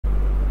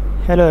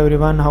Hello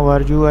everyone, how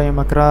are you? I am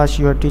Akrash,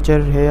 your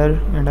teacher here,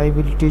 and I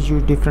will teach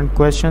you different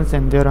questions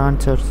and their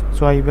answers.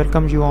 So I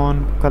welcome you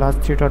on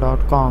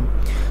classtheta.com.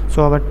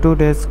 So our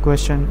today's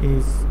question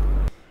is,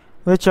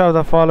 which of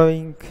the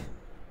following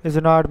is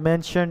not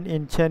mentioned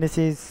in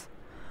Genesis?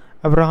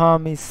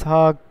 Abraham,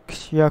 Isaac,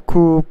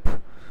 Jacob,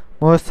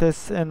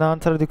 Moses. And the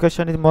answer to the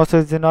question is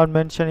Moses is not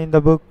mentioned in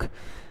the book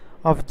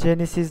of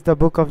Genesis. The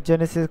book of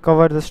Genesis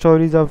covers the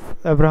stories of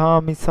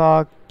Abraham,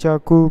 Isaac,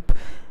 Jacob,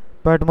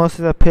 but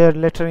Moses appeared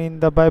later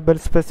in the Bible,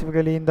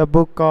 specifically in the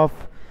book of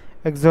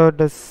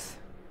Exodus.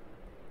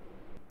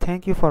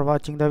 Thank you for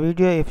watching the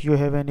video. If you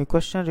have any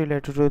question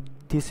related to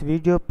this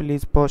video,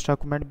 please post a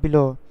comment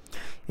below.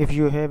 If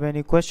you have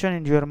any question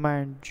in your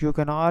mind, you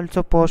can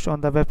also post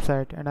on the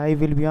website and I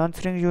will be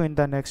answering you in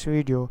the next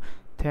video.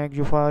 Thank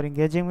you for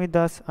engaging with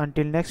us.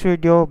 Until next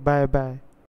video, bye bye.